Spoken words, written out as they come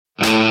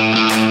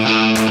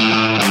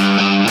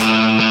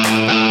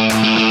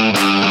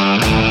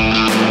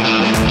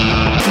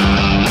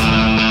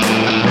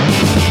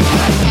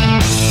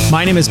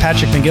My name is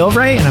Patrick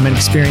McGilvray, and I'm an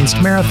experienced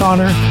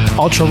marathoner,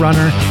 ultra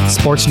runner,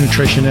 sports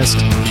nutritionist,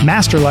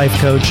 master life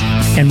coach,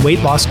 and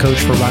weight loss coach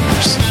for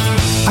runners.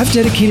 I've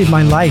dedicated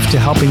my life to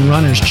helping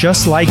runners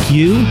just like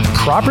you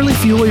properly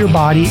fuel your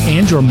body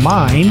and your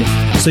mind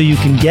so you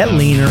can get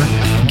leaner,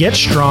 get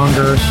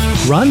stronger,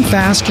 run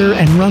faster,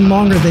 and run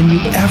longer than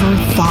you ever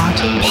thought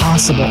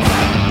possible.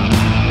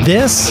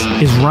 This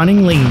is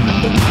Running Lean.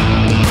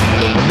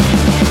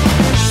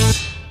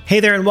 Hey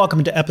there, and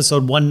welcome to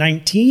episode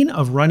 119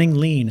 of Running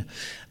Lean.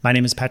 My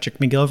name is Patrick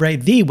McGilvray,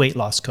 the weight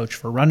loss coach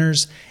for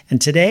runners, and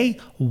today,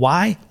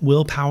 why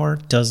willpower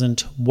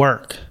doesn't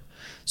work.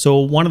 So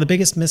one of the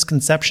biggest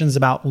misconceptions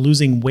about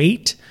losing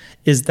weight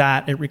is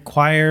that it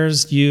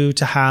requires you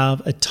to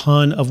have a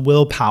ton of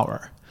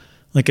willpower.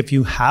 Like if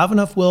you have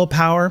enough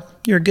willpower,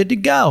 you're good to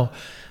go.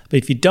 But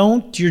if you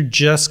don't, you're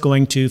just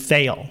going to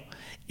fail.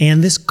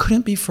 And this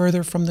couldn't be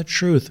further from the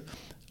truth.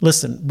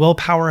 Listen,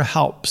 willpower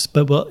helps,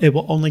 but it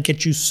will only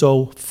get you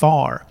so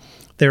far.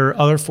 There are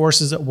other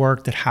forces at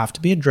work that have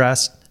to be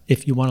addressed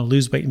if you want to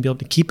lose weight and be able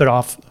to keep it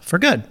off for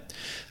good.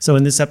 So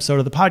in this episode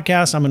of the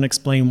podcast, I'm going to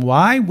explain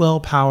why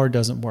willpower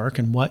doesn't work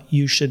and what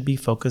you should be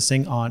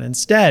focusing on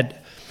instead.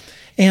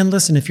 And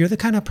listen, if you're the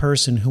kind of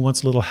person who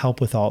wants a little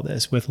help with all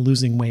this, with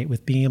losing weight,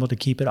 with being able to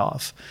keep it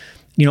off,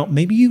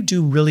 maybe you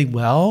do really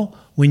well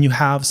when you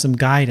have some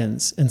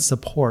guidance and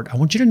support. I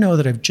want you to know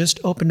that I've just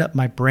opened up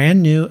my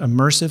brand new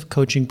immersive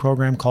coaching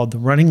program called the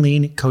Running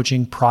Lean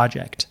Coaching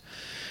Project.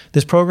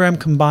 This program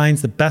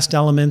combines the best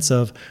elements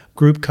of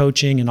group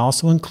coaching and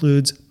also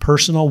includes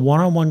personal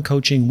one-on-one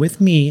coaching with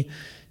me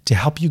to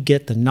help you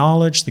get the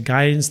knowledge, the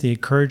guidance, the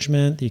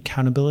encouragement, the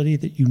accountability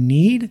that you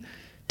need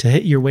to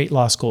hit your weight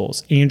loss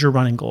goals and your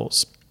running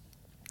goals.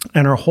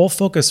 And our whole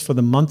focus for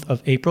the month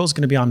of April is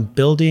going to be on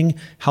building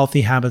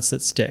healthy habits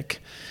that stick.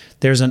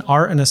 There's an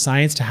art and a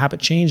science to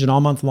habit change, and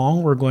all month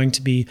long, we're going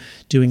to be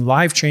doing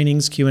live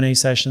trainings, Q&A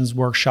sessions,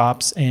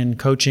 workshops, and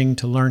coaching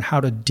to learn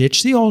how to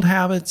ditch the old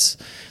habits,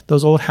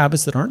 those old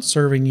habits that aren't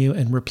serving you,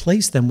 and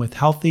replace them with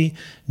healthy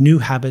new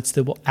habits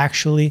that will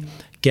actually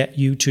get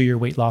you to your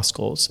weight loss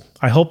goals.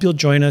 I hope you'll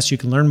join us. You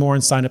can learn more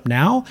and sign up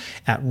now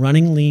at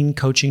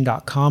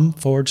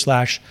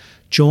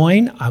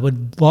runningleancoaching.com/join. I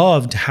would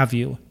love to have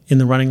you in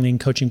the Running Lean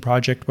Coaching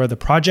Project, where the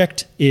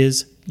project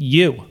is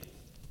you.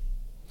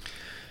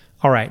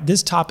 All right,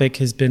 this topic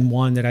has been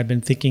one that I've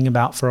been thinking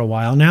about for a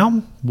while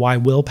now, why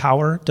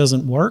willpower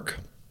doesn't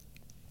work.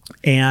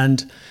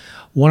 And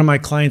one of my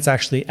clients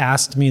actually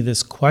asked me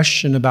this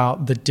question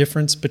about the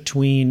difference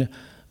between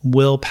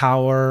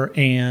willpower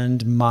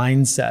and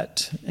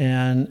mindset.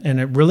 And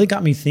it really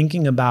got me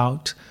thinking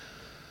about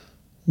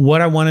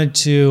what I wanted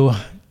to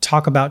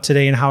talk about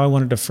today and how I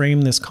wanted to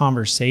frame this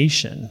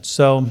conversation.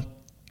 So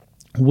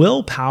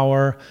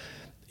willpower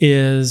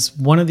is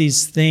one of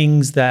these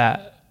things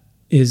that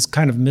is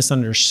kind of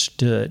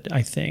misunderstood,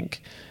 I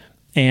think.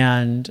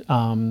 And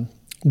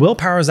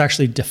willpower is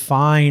actually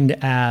defined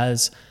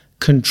as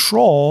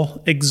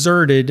control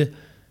exerted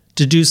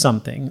to do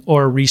something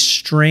or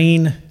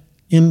restrain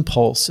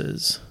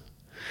impulses.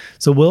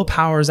 So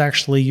willpower is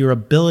actually your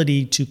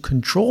ability to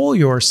control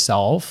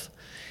yourself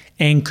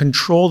and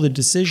control the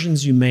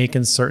decisions you make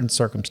in certain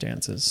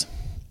circumstances.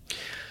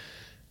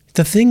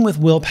 The thing with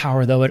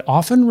willpower, though, it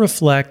often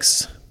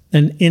reflects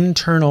an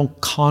internal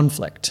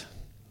conflict.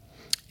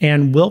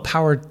 And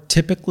willpower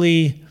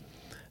typically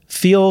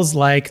feels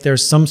like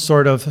there's some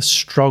sort of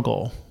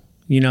struggle.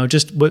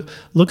 Just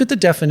look at the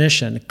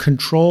definition.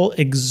 Control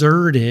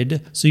exerted.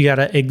 So you got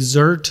to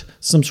exert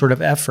some sort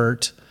of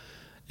effort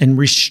and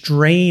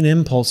restrain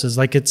impulses.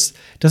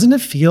 Doesn't it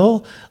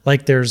feel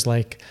like there's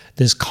like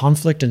this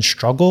conflict and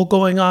struggle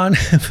going on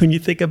when you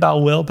think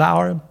about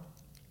willpower?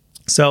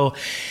 So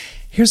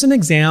here's an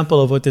example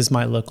of what this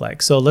might look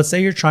like. So let's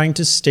say you're trying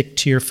to stick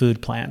to your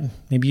food plan.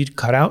 Maybe you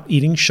cut out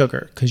eating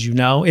sugar because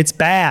it's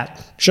bad.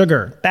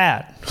 Sugar,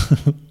 bad.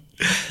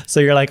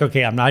 So you're like,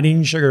 okay, I'm not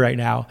eating sugar right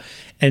now.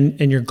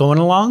 And you're going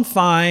along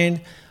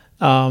fine.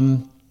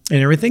 And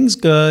everything's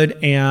good.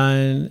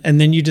 And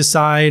then you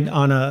decide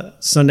on a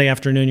Sunday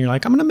afternoon, you're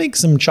like, I'm going to make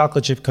some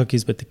chocolate chip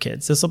cookies with the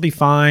kids. This will be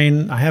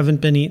fine. I haven't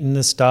been eating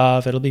this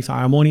stuff. It'll be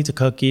fine. I won't eat the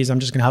cookies. I'm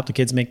just going to help the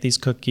kids make these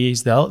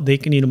cookies. They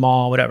can eat them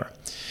all, whatever.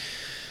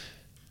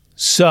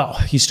 So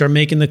you start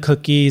making the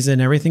cookies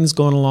and everything's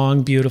going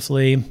along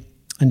beautifully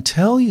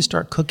until you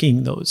start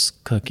cooking those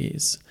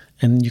cookies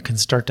and you can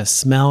start to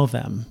smell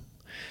them.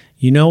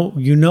 You know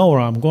where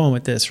I'm going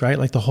with this, right?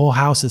 Like the whole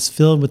house is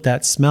filled with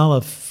that smell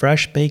of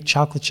fresh baked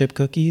chocolate chip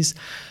cookies.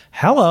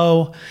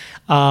 Hello.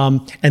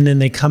 And then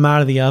they come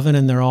out of the oven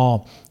and they're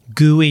all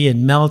gooey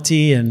and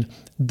melty. And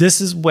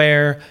this is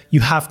where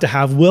you have to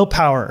have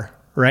willpower,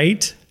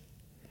 right?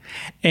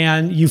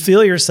 And you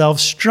feel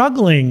yourself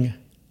struggling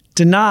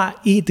to not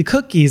eat the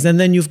cookies. And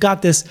then you've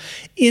got this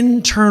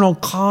internal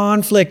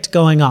conflict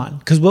going on.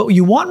 Because what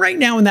you want right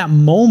now in that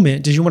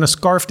moment is you want to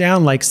scarf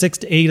down like 6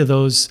 to 8 of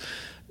those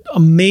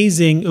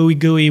amazing ooey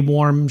gooey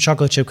warm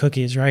chocolate chip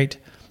cookies, right?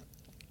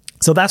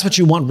 So that's what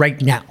you want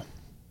right now.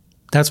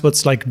 That's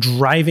what's like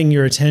driving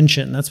your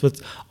attention. That's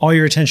what all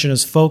your attention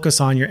is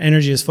focused on. Your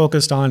energy is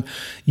focused on.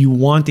 You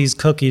want these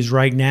cookies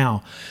right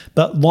now.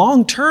 But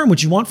long term,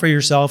 what you want for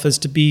yourself is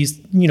to be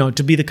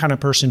the kind of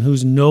person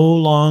who's no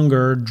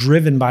longer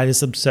driven by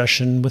this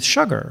obsession with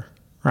sugar,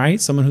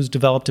 right? Someone who's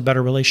developed a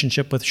better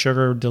relationship with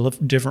sugar,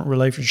 different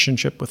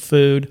relationship with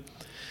food.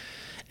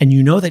 And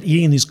you know that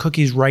eating these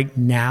cookies right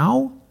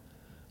now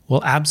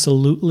will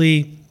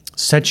absolutely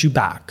set you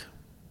back,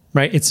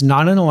 right? It's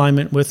not in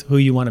alignment with who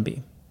you want to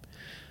be.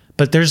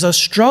 But there's a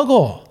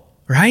struggle,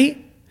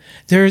 right?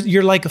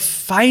 You're like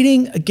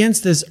fighting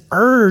against this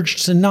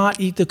urge to not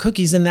eat the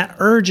cookies. And that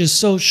urge is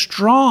so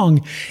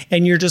strong.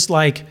 And you're just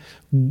like,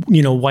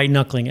 white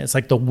knuckling it. It's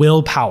like the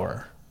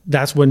willpower.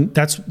 That's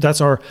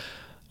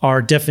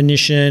our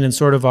definition and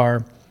sort of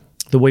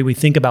the way we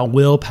think about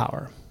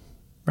willpower,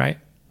 right?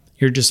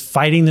 You're just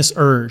fighting this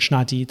urge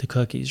not to eat the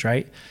cookies,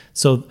 right?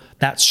 So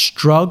that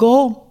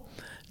struggle,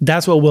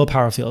 that's what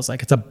willpower feels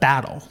like. It's a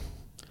battle.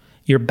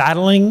 You're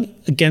battling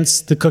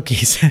against the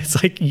cookies.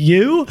 It's like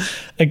you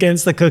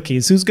against the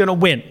cookies. Who's going to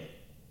win?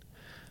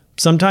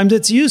 Sometimes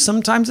it's you,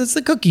 sometimes it's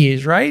the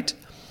cookies, right?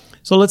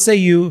 So let's say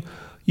you're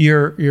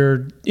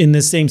in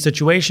the same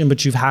situation,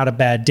 but you've had a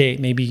bad day.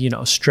 Maybe, you've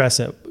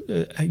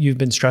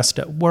been stressed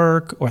at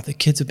work, or the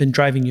kids have been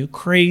driving you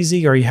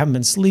crazy, or you haven't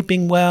been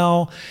sleeping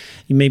well.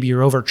 Maybe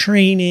you're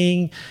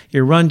overtraining,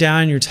 you're run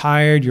down, you're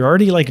tired, you're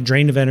already like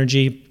drained of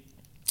energy.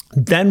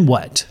 Then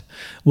what?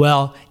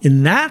 Well,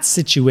 in that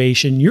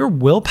situation, your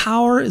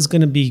willpower is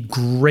going to be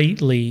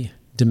greatly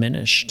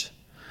diminished.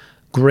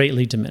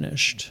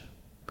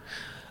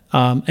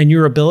 And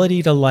your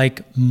ability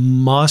to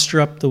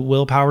muster up the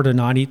willpower to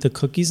not eat the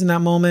cookies in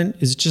that moment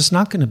is just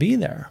not going to be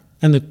there.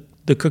 And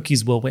the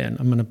cookies will win.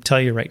 I'm going to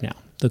tell you right now,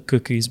 the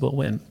cookies will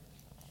win.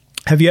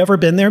 Have you ever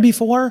been there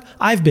before?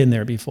 I've been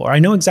there before. I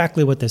know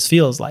exactly what this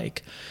feels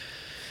like.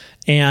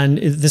 And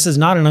this is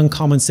not an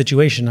uncommon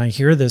situation. I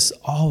hear this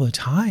all the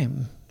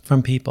time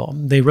from people.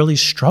 They really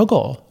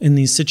struggle in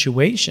these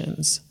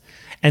situations,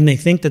 and they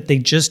think that they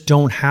just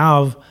don't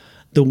have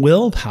the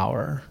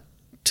willpower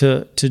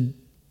to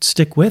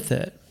stick with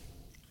it.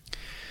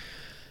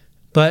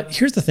 But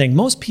here's the thing.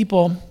 Most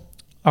people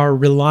are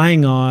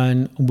relying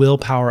on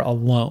willpower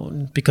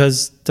alone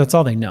because that's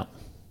all they know,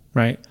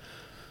 right?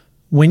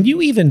 When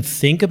you even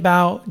think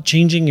about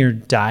changing your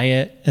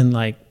diet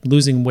and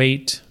losing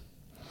weight,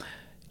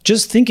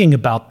 just thinking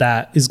about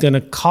that is going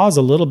to cause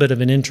a little bit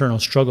of an internal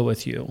struggle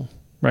with you,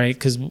 right?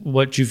 Because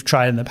what you've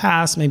tried in the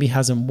past maybe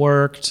hasn't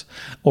worked,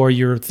 or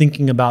you're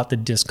thinking about the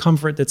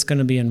discomfort that's going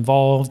to be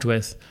involved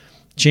with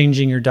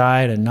changing your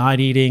diet and not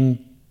eating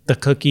the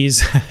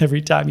cookies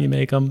every time you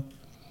make them.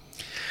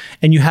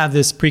 And you have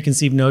this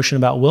preconceived notion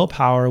about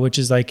willpower, which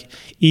is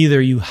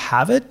either you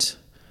have it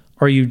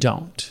or you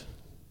don't.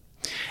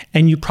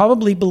 And you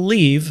probably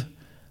believe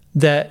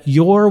that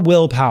your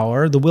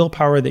willpower, the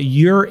willpower that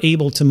you're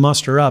able to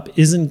muster up,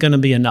 isn't going to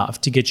be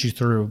enough to get you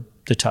through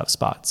the tough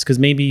spots, because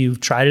maybe you've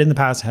tried it in the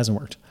past, it hasn't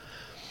worked.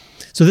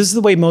 So this is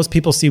the way most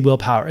people see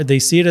willpower. They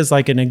see it as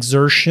an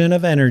exertion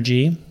of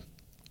energy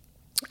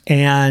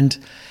and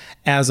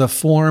as a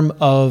form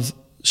of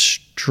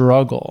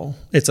struggle.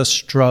 It's a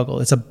struggle.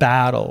 It's a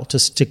battle to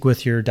stick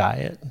with your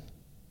diet.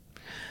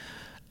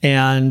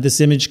 And this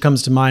image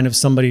comes to mind of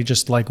somebody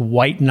just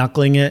white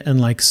knuckling it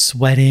and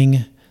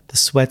sweating. The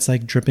sweat's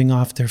dripping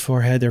off their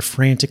forehead. They're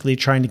frantically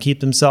trying to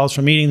keep themselves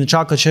from eating the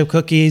chocolate chip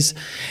cookies.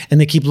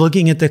 And they keep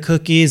looking at the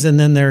cookies. And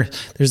then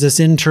there's this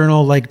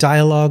internal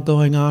dialogue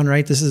going on,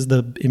 right? This is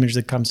the image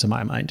that comes to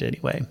my mind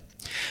anyway.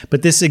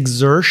 But this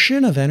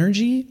exertion of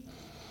energy,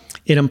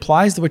 it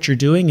implies that what you're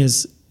doing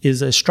is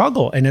a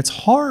struggle, and it's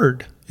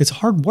hard. It's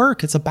hard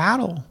work. It's a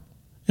battle.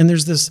 And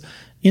there's this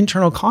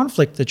internal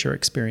conflict that you're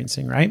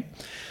experiencing, right?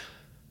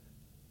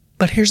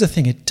 But here's the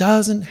thing. It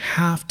doesn't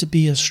have to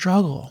be a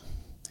struggle.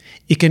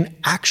 It can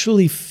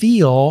actually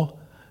feel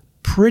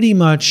pretty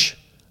much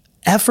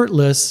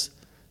effortless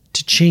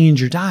to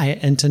change your diet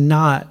and to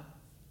not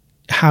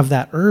have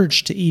that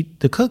urge to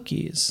eat the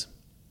cookies.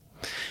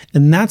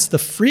 And that's the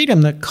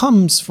freedom that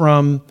comes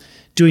from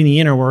doing the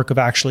inner work of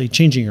actually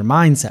changing your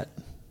mindset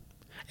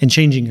and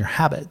changing your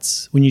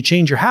habits. When you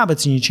change your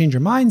habits and you change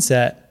your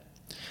mindset,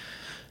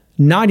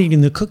 not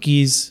eating the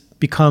cookies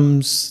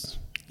becomes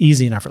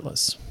easy and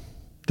effortless.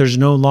 There's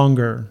no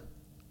longer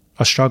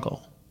a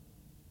struggle.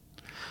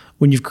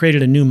 When you've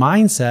created a new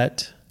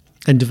mindset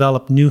and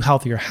developed new,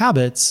 healthier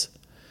habits,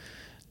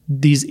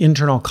 these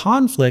internal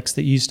conflicts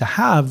that you used to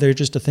have, they're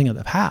just a thing of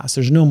the past.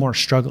 There's no more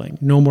struggling,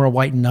 no more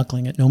white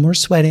knuckling it, no more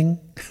sweating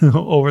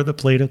over the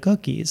plate of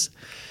cookies.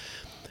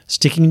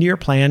 Sticking to your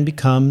plan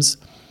becomes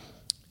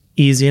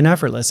easy and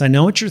effortless. I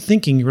know what you're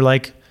thinking. You're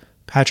like,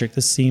 Patrick,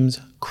 this seems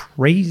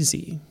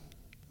crazy.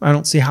 I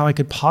don't see how I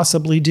could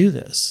possibly do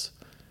this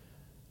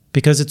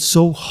because it's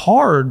so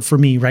hard for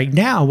me right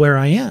now where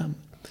I am.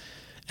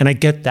 And I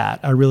get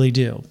that. I really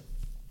do.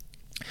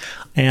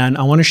 And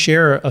I want to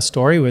share a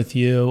story with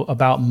you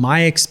about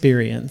my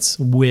experience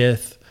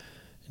with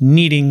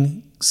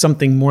needing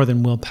something more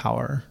than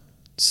willpower.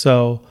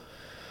 So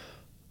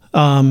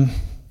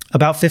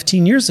about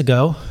 15 years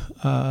ago,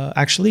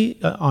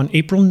 on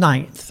April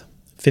 9th,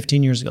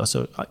 15 years ago.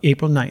 So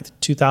April 9th,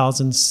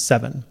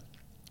 2007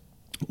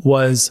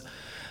 was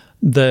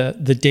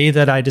the day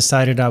that I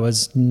decided I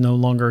was no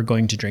longer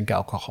going to drink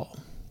alcohol.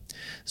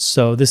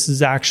 So this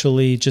is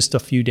actually just a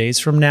few days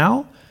from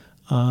now.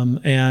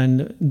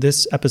 And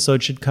this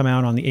episode should come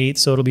out on the 8th.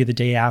 So it'll be the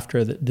day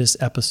after that this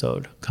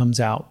episode comes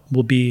out.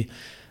 Will be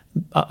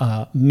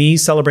me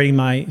celebrating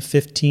my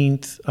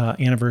 15th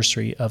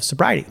anniversary of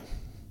sobriety.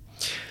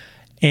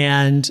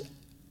 And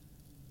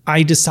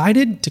I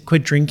decided to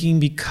quit drinking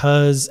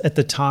because at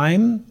the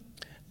time,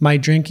 my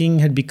drinking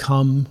had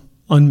become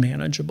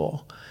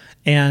unmanageable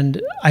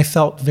and I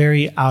felt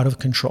very out of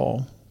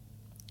control.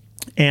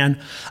 And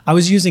I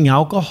was using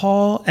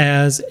alcohol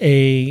as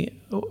a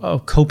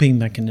coping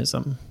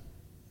mechanism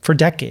for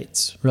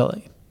decades,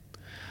 really.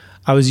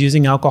 I was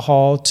using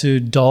alcohol to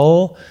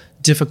dull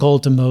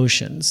difficult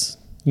emotions.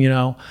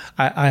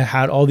 I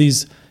had all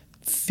these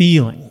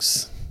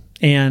feelings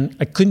and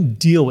I couldn't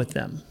deal with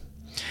them.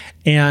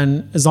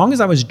 And as long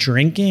as I was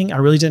drinking, I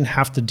really didn't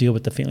have to deal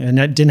with the feeling.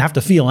 And I didn't have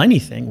to feel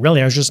anything, really.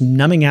 I was just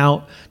numbing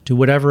out to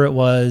whatever it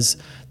was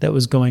that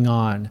was going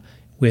on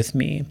with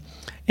me.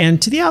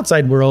 And to the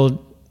outside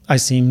world, I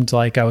seemed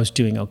like I was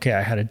doing okay.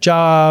 I had a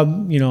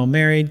job,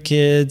 married,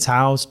 kids,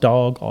 house,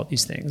 dog, all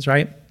these things,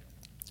 right?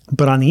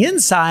 But on the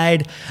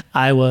inside,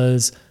 I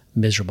was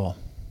miserable.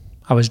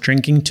 I was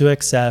drinking to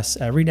excess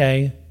every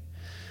day.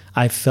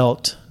 I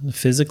felt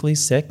physically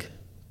sick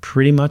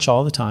pretty much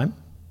all the time.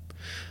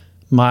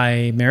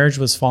 My marriage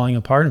was falling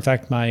apart. In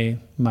fact, my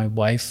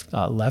wife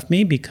left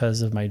me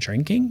because of my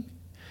drinking.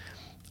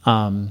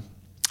 I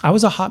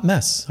was a hot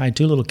mess. I had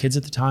 2 little kids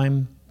at the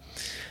time.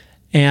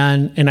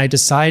 And I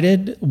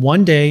decided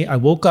one day, I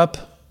woke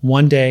up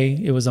one day,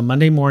 it was a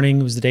Monday morning,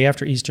 it was the day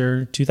after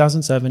Easter,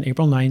 2007,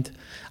 April 9th.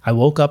 I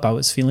woke up, I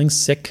was feeling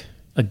sick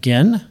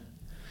again.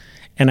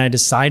 And I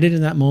decided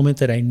in that moment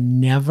that I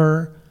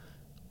never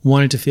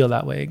wanted to feel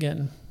that way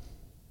again.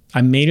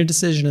 I made a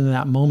decision in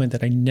that moment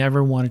that I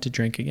never wanted to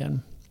drink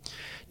again.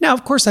 Now,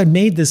 of course, I'd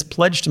made this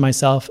pledge to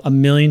myself a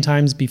million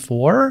times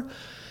before,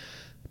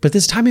 but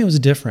this time it was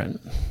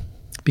different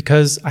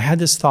because I had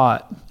this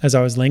thought as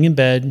I was laying in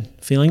bed,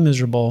 feeling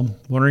miserable,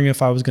 wondering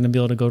if I was going to be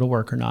able to go to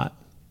work or not.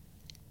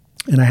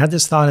 And I had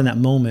this thought in that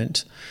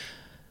moment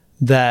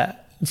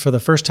that for the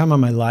first time in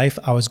my life,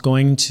 I was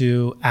going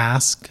to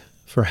ask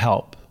for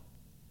help,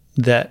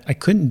 that I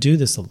couldn't do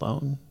this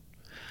alone,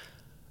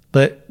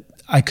 but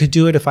I could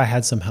do it if I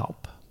had some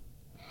help.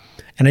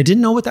 And I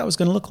didn't know what that was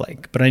going to look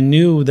like, but I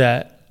knew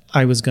that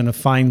I was going to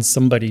find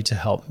somebody to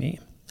help me.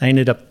 I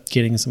ended up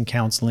getting some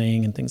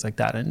counseling and things like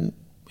that, and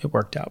it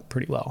worked out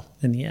pretty well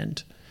in the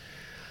end.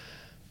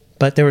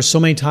 But there were so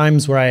many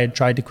times where I had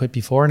tried to quit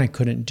before and I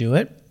couldn't do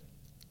it.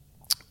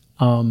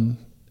 And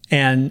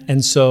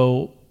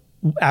so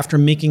after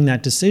making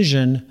that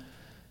decision,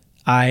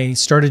 I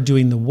started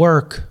doing the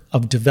work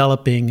of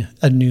developing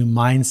a new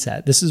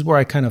mindset. This is where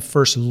I kind of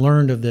first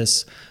learned of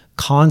this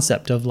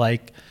concept of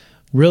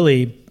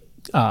really,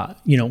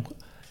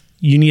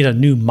 you need a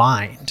new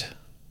mind,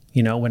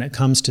 when it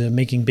comes to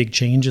making big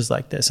changes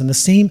like this. And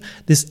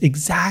this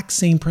exact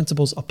same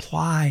principles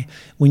apply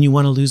when you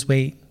want to lose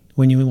weight,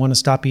 when you want to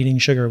stop eating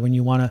sugar, when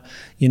you want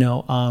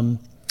to,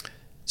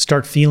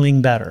 start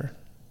feeling better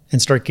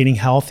and start getting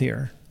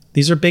healthier.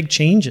 These are big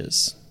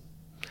changes.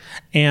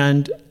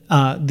 And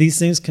these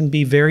things can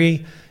be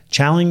very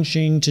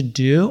challenging to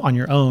do on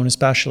your own,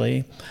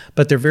 especially,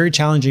 but they're very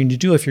challenging to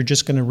do if you're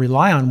just going to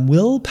rely on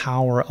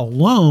willpower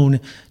alone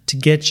to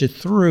get you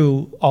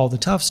through all the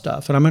tough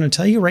stuff. And I'm going to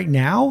tell you right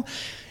now,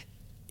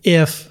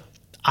 if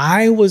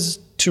I was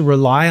to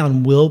rely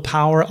on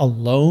willpower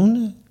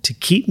alone to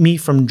keep me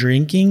from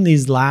drinking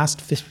these last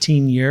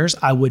 15 years,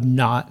 I would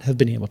not have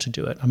been able to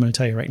do it. I'm going to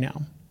tell you right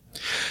now,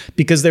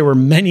 because there were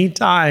many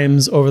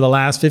times over the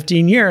last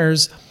 15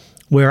 years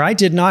where I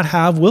did not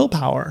have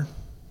willpower.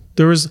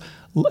 There was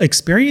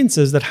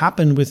experiences that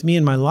happened with me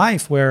in my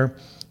life where,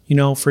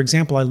 for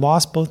example, I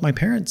lost both my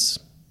parents,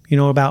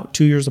 about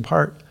 2 years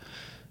apart,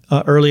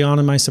 early on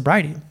in my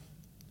sobriety.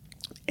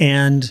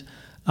 And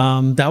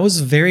that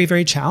was very,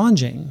 very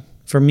challenging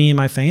for me and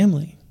my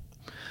family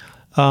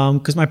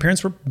because my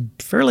parents were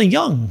fairly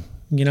young,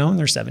 in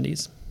their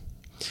 70s.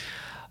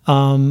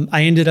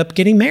 I ended up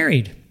getting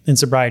married in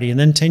sobriety and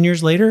then 10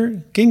 years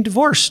later getting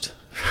divorced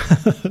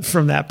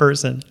from that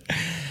person.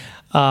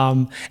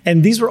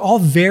 And these were all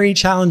very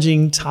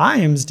challenging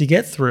times to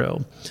get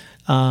through.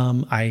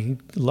 I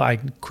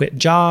quit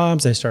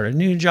jobs. I started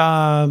new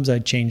jobs. I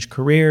changed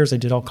careers. I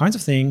did all kinds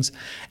of things.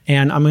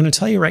 And I'm going to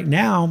tell you right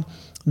now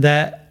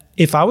that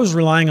if I was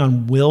relying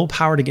on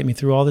willpower to get me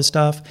through all this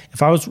stuff,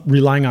 if I was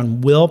relying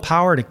on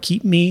willpower to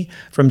keep me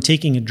from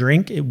taking a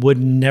drink, it would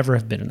never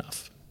have been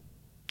enough.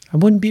 I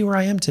wouldn't be where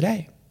I am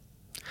today.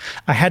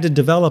 I had to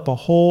develop a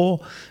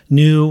whole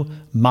new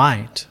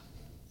mind.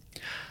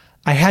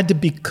 I had to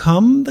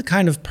become the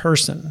kind of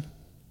person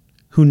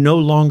who no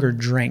longer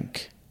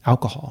drank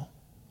alcohol.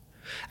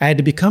 I had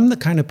to become the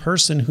kind of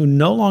person who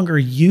no longer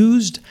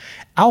used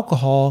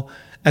alcohol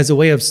as a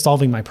way of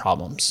solving my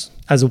problems,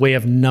 as a way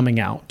of numbing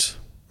out,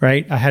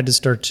 right? I had to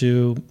start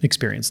to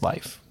experience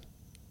life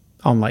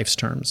on life's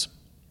terms.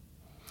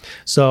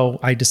 So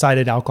I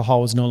decided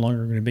alcohol was no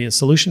longer going to be a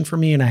solution for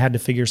me, and I had to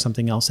figure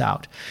something else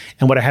out.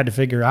 And what I had to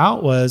figure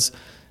out was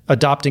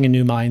adopting a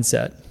new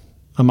mindset,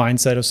 a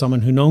mindset of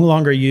someone who no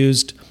longer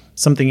used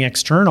something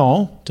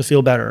external to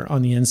feel better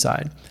on the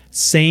inside.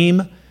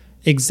 Same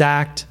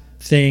exact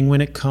thing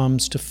when it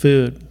comes to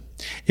food.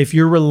 If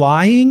you're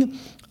relying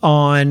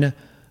on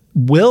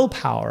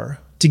willpower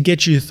to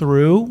get you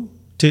through,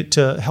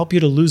 to help you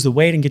to lose the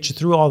weight and get you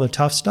through all the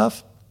tough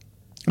stuff,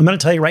 I'm going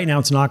to tell you right now,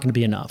 it's not going to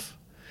be enough.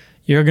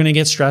 You're going to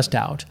get stressed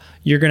out.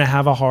 You're going to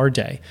have a hard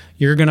day.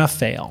 You're going to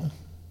fail.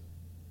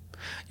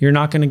 You're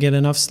not going to get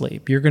enough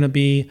sleep. You're going to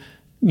be,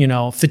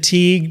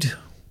 fatigued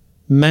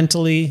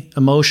mentally,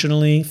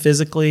 emotionally,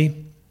 physically.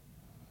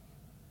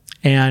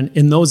 And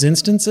in those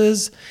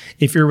instances,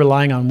 if you're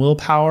relying on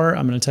willpower,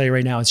 I'm going to tell you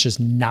right now, it's just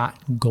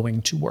not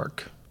going to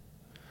work.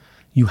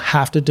 You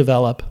have to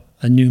develop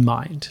a new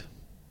mind.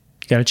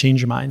 You got to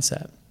change your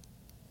mindset.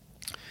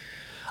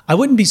 I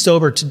wouldn't be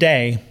sober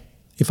today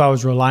if I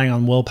was relying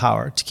on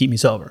willpower to keep me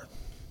sober.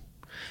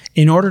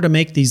 In order to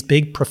make these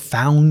big,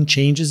 profound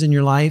changes in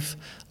your life,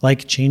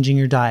 like changing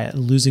your diet,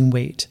 losing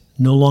weight,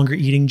 no longer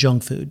eating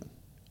junk food,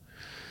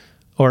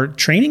 or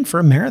training for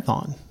a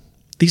marathon,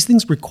 these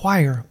things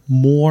require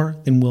more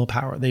than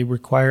willpower. They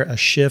require a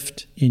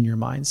shift in your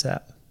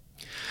mindset.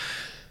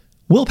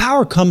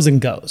 Willpower comes and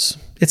goes.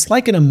 It's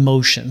like an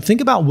emotion.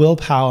 Think about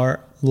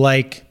willpower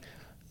like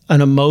an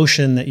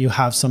emotion that you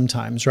have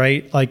sometimes,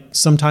 right? Like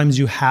sometimes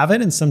you have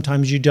it and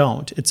sometimes you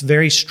don't. It's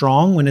very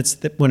strong when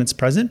it's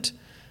present,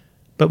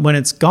 but when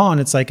it's gone,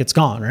 it's like it's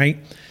gone, right?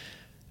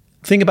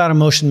 Think about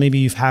emotion maybe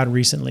you've had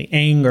recently: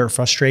 anger,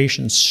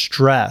 frustration,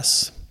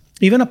 stress,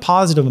 even a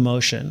positive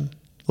emotion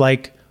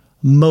like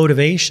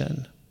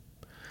motivation.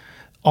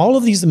 All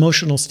of these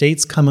emotional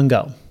states come and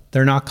go.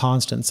 They're not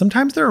constant.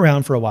 Sometimes they're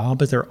around for a while,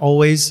 but they're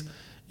always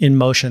in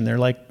motion.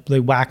 They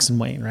wax and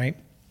wane, right?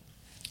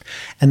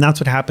 And that's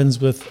what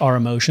happens with our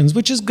emotions,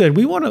 which is good.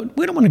 We don't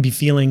want to be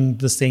feeling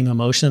the same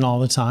emotion all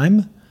the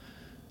time.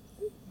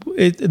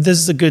 This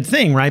is a good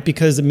thing, right?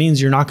 Because it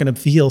means you're not going to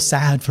feel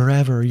sad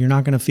forever. You're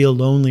not going to feel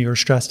lonely or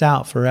stressed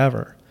out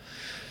forever.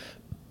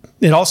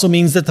 It also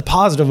means that the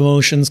positive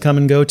emotions come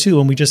and go too,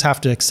 and we just have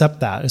to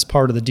accept that as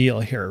part of the deal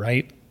here,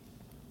 right?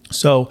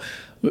 So,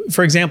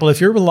 for example,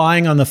 if you're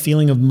relying on the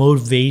feeling of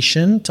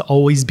motivation to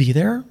always be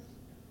there,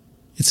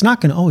 it's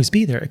not going to always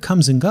be there. It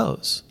comes and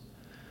goes.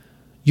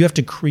 You have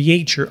to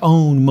create your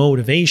own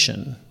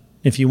motivation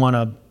if you want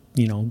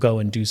to, go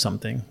and do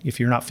something. If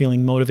you're not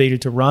feeling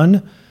motivated to run,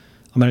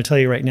 I'm going to tell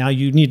you right now,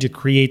 you need to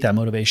create that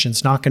motivation.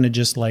 It's not going to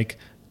just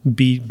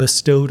be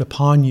bestowed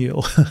upon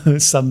you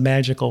some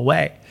magical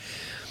way.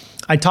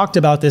 I talked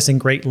about this in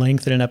great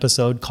length in an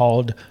episode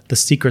called The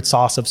Secret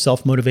Sauce of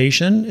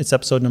Self-Motivation. It's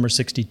episode number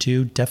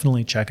 62.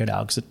 Definitely check it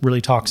out because it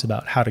really talks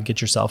about how to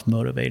get yourself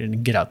motivated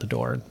and get out the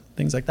door and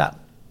things like that.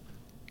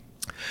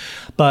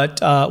 But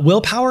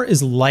willpower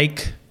is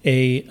like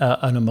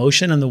an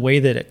emotion in the way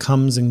that it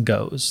comes and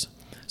goes.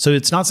 So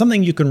it's not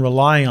something you can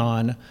rely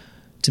on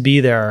to be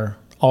there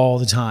all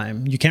the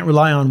time. You can't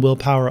rely on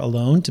willpower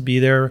alone to be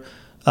there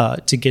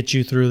to get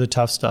you through the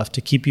tough stuff,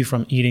 to keep you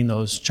from eating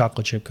those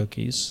chocolate chip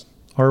cookies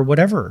or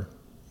whatever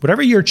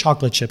your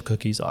chocolate chip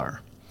cookies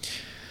are.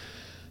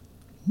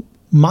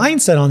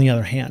 Mindset, on the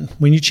other hand,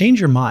 when you change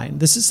your mind,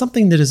 this is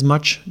something that is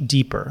much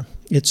deeper.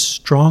 It's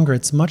stronger.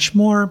 It's much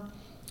more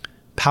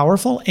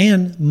powerful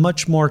and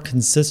much more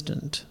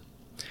consistent.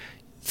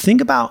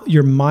 Think about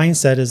your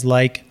mindset as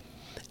like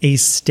a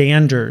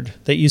standard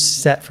that you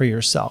set for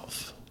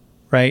yourself,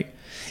 right?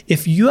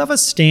 If you have a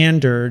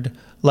standard,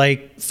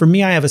 like for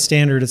me, I have a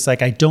standard. It's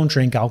like I don't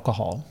drink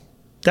alcohol.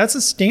 That's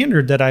a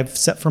standard that I've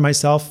set for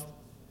myself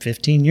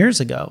 15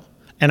 years ago,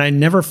 and I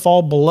never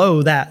fall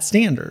below that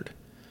standard.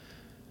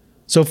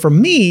 So for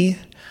me,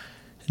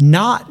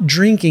 not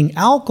drinking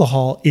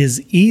alcohol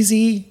is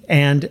easy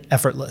and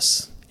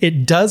effortless.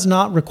 It does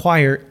not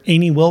require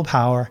any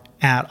willpower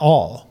at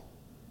all.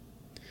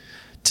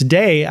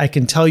 Today, I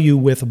can tell you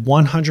with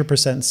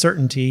 100%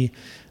 certainty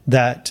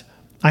that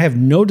I have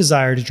no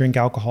desire to drink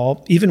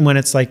alcohol, even when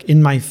it's like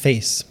in my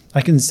face.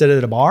 I can sit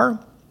at a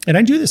bar, and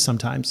I do this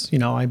sometimes.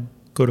 I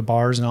go to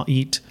bars and I'll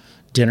eat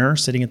dinner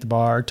sitting at the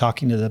bar,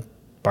 talking to the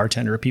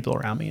bartender or people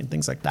around me and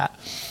things like that.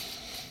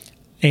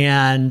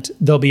 And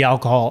there'll be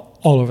alcohol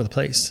all over the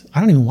place.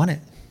 I don't even want it.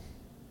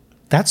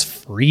 That's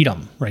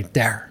freedom right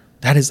there.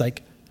 That is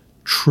like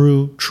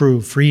true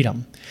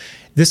freedom.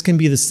 This can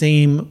be the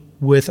same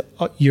with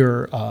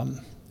your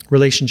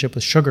relationship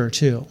with sugar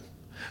too.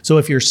 So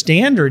if your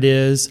standard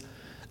is,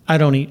 I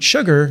don't eat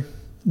sugar,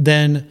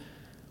 then,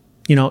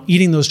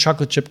 eating those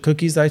chocolate chip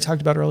cookies that I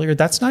talked about earlier,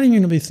 that's not even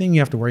going to be the thing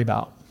you have to worry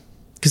about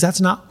because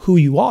that's not who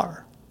you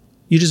are.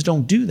 You just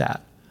don't do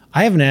that.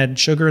 I haven't had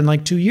sugar in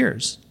like 2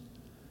 years.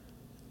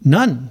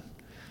 None.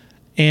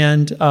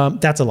 And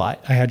that's a lie.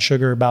 I had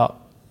sugar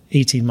about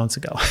 18 months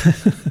ago.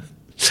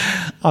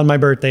 On my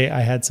birthday, I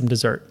had some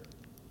dessert.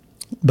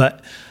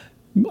 But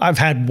I've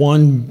had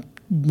one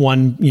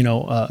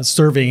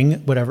serving,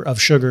 whatever,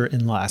 of sugar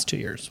in the last 2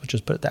 years. We'll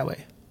just put it that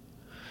way.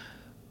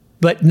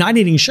 But not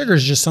eating sugar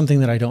is just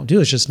something that I don't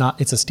do.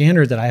 It's a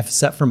standard that I have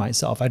set for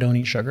myself. I don't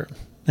eat sugar.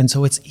 And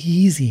so it's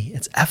easy.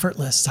 It's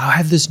effortless. So I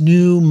have this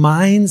new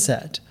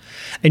mindset.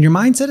 And your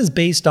mindset is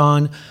based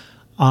on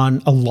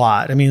a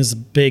lot. I mean, it's a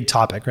big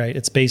topic, right?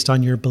 It's based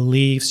on your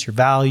beliefs, your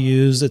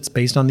values. It's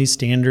based on these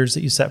standards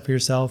that you set for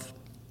yourself.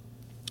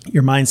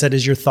 Your mindset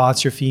is your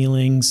thoughts, your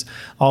feelings,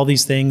 all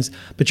these things.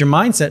 But your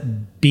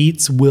mindset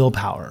beats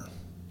willpower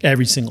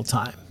every single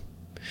time.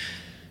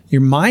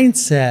 Your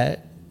mindset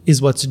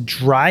is what's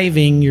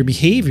driving your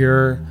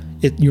behavior.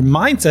 Your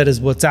mindset is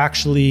what's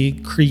actually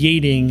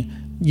creating,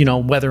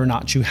 whether or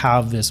not you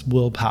have this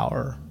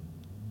willpower.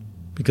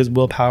 Because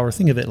willpower,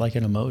 think of it like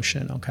an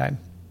emotion, okay?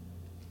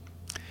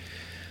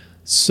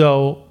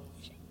 So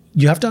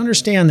you have to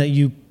understand that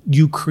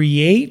you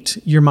create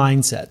your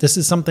mindset. This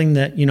is something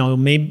that,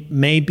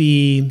 may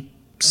be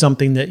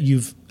something that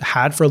you've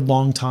had for a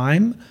long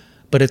time,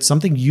 but it's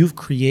something you've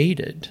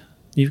created.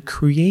 You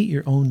create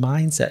your own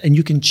mindset and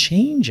you can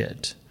change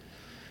it.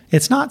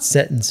 It's not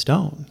set in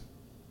stone.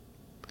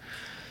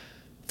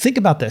 Think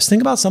about this.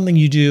 Think about something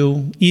you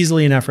do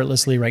easily and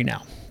effortlessly right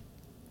now,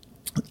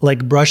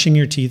 like brushing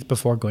your teeth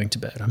before going to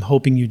bed. I'm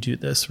hoping you do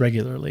this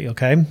regularly,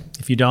 okay?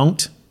 If you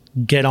don't,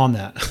 get on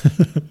that.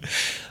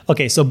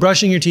 Okay, so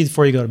brushing your teeth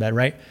before you go to bed,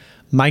 right?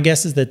 My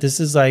guess is that this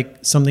is like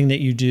something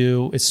that you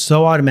do. It's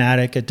so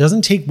automatic. It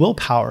doesn't take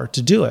willpower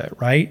to do it,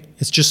 right?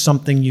 It's just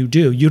something you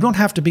do. You don't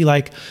have to be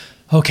like,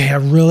 okay, I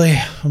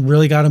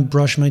really got to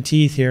brush my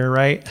teeth here,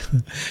 right?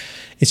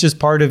 It's just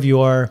part of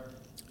your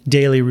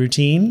daily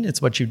routine.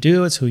 It's what you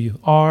do. It's who you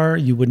are.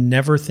 You would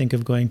never think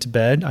of going to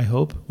bed, I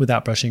hope,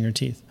 without brushing your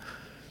teeth.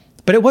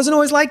 But it wasn't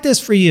always like this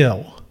for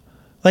you.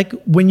 Like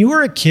when you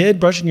were a kid,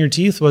 brushing your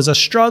teeth was a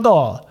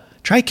struggle.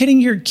 Try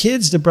getting your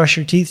kids to brush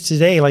your teeth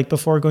today, like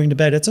before going to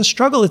bed. It's a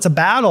struggle. It's a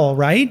battle,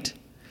 right?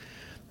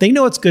 They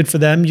know it's good for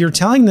them. You're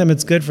telling them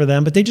it's good for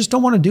them, but they just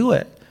don't want to do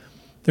it.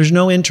 There's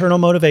no internal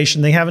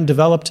motivation. They haven't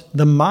developed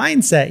the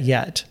mindset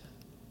yet.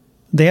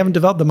 They haven't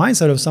developed the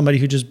mindset of somebody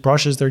who just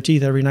brushes their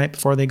teeth every night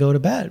before they go to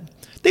bed.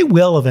 They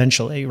will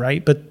eventually,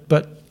 right?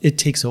 But it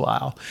takes a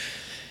while.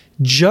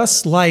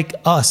 Just like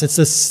us, it's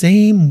the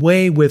same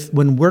way with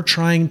when we're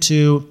trying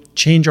to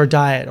change our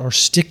diet or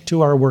stick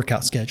to our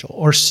workout schedule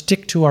or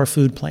stick to our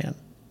food plan.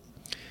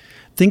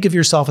 Think of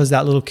yourself as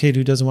that little kid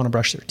who doesn't want to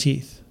brush their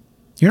teeth.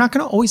 You're not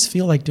going to always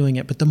feel like doing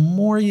it, but the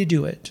more you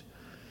do it,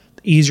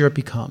 the easier it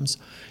becomes.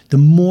 The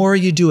more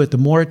you do it, the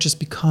more it just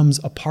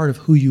becomes a part of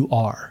who you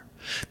are.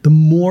 The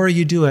more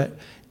you do it,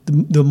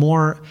 the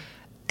more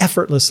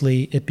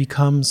effortlessly it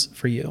becomes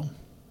for you.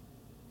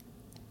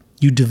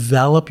 You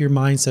develop your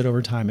mindset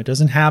over time. It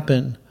doesn't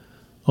happen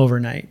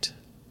overnight.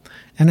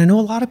 And I know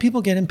a lot of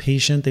people get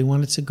impatient. They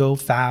want it to go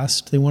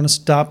fast. They want to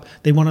stop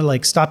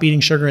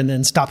eating sugar and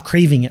then stop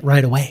craving it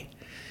right away.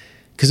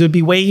 Because it would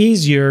be way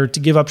easier to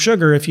give up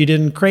sugar if you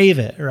didn't crave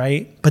it,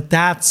 right? But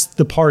that's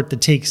the part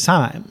that takes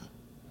time.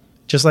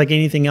 Just like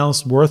anything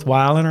else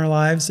worthwhile in our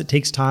lives, it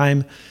takes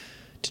time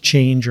to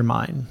change your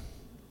mind,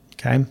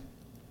 okay?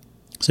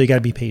 So you got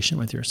to be patient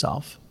with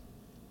yourself.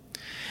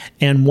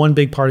 And one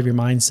big part of your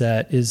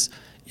mindset is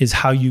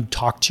how you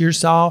talk to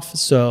yourself.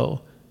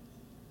 So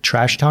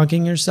trash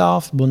talking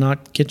yourself will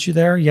not get you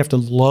there. You have to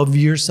love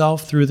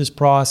yourself through this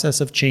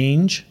process of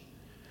change.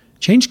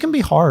 Change can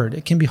be hard.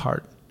 It can be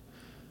hard.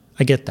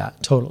 I get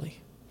that, totally.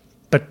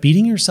 But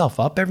beating yourself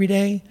up every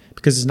day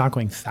because it's not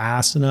going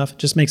fast enough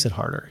just makes it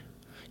harder.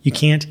 You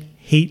can't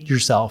hate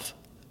yourself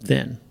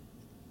then.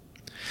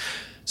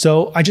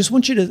 So I just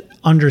want you to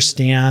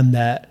understand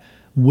that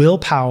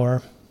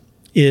willpower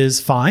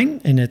is fine,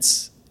 and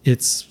it's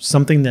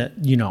something that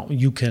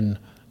you can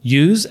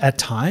use at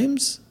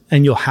times,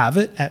 and you'll have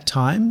it at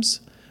times,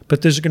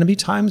 but there's going to be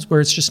times where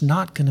it's just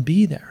not going to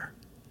be there.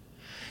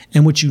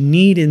 And what you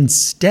need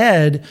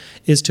instead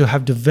is to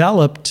have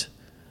developed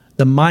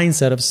the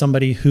mindset of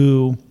somebody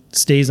who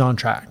stays on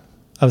track,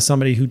 of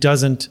somebody who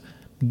doesn't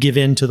give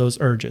in to those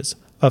urges,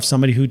 of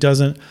somebody who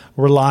doesn't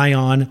rely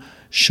on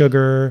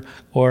sugar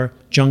or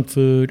junk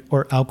food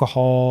or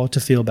alcohol to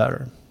feel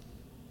better.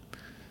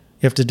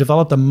 You have to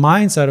develop the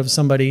mindset of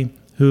somebody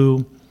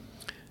who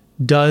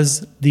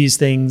does these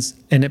things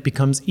and it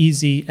becomes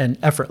easy and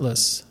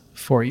effortless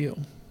for you.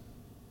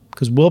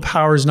 Because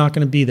willpower is not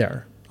going to be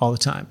there all the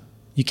time.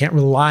 You can't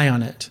rely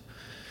on it.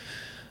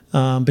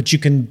 But you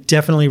can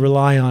definitely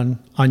rely on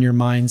your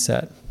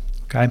mindset,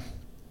 okay?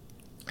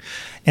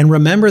 And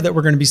remember that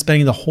we're going to be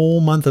spending the whole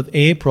month of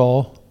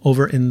April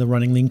over in the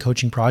Running Lean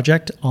Coaching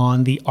Project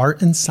on the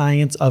art and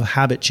science of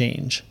habit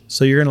change.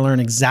 So you're going to learn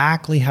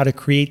exactly how to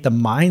create the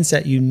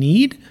mindset you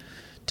need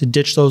to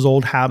ditch those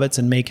old habits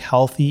and make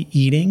healthy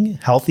eating,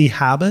 healthy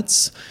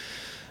habits,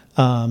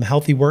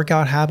 healthy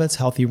workout habits,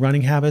 healthy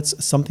running habits,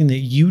 something that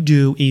you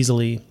do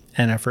easily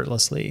and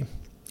effortlessly.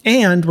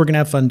 And we're going to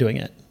have fun doing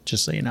it,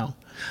 just so you know.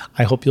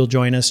 I hope you'll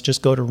join us.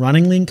 Just go to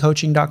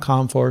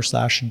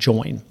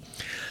runningleancoaching.com/join.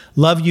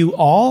 Love you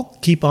all.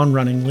 Keep on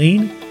running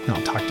lean, and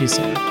I'll talk to you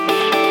soon.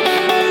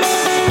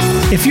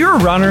 If you're a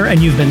runner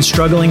and you've been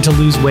struggling to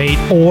lose weight,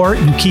 or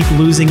you keep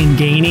losing and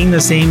gaining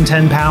the same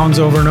 10 pounds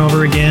over and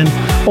over again,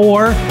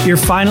 or you're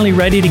finally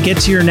ready to get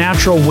to your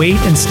natural weight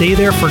and stay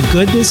there for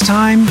good this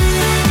time,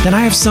 then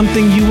I have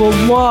something you will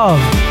love.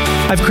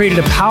 I've created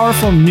a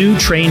powerful new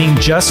training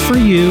just for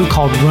you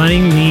called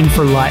Running Lean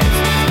for Life.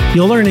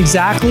 You'll learn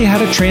exactly how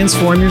to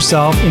transform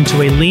yourself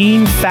into a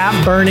lean,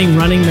 fat-burning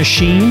running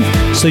machine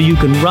so you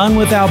can run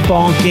without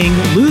bonking,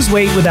 lose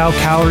weight without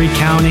calorie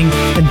counting,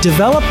 and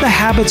develop the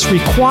habits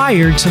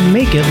required to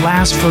make it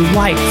last for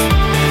life.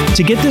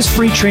 To get this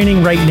free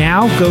training right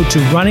now, go to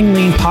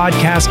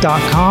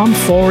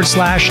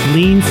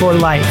runningleanpodcast.com/lean for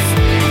life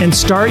and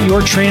start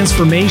your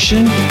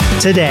transformation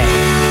today.